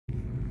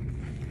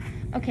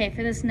Okay,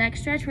 for this next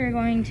stretch, we're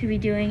going to be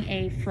doing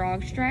a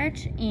frog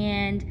stretch,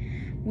 and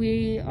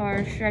we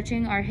are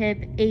stretching our hip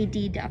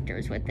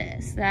adductors with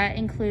this. That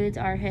includes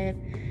our hip,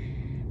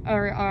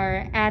 or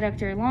our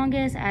adductor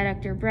longus,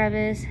 adductor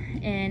brevis,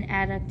 and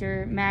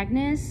adductor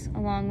magnus,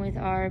 along with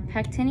our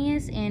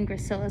pectineus and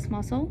gracilis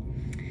muscle.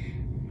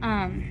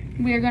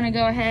 We are going to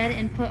go ahead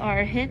and put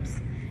our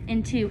hips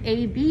into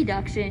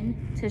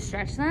abduction to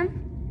stretch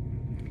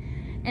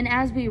them. And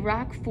as we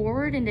rock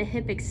forward into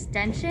hip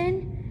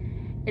extension,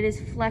 it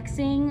is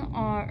flexing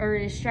or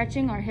it is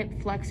stretching our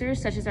hip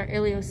flexors, such as our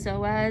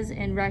iliopsoas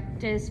and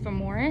rectus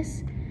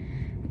femoris.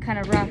 We kind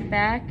of rock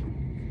back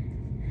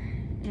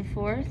and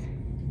forth.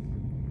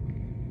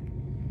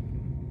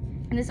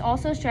 And this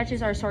also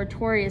stretches our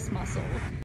sartorius muscle.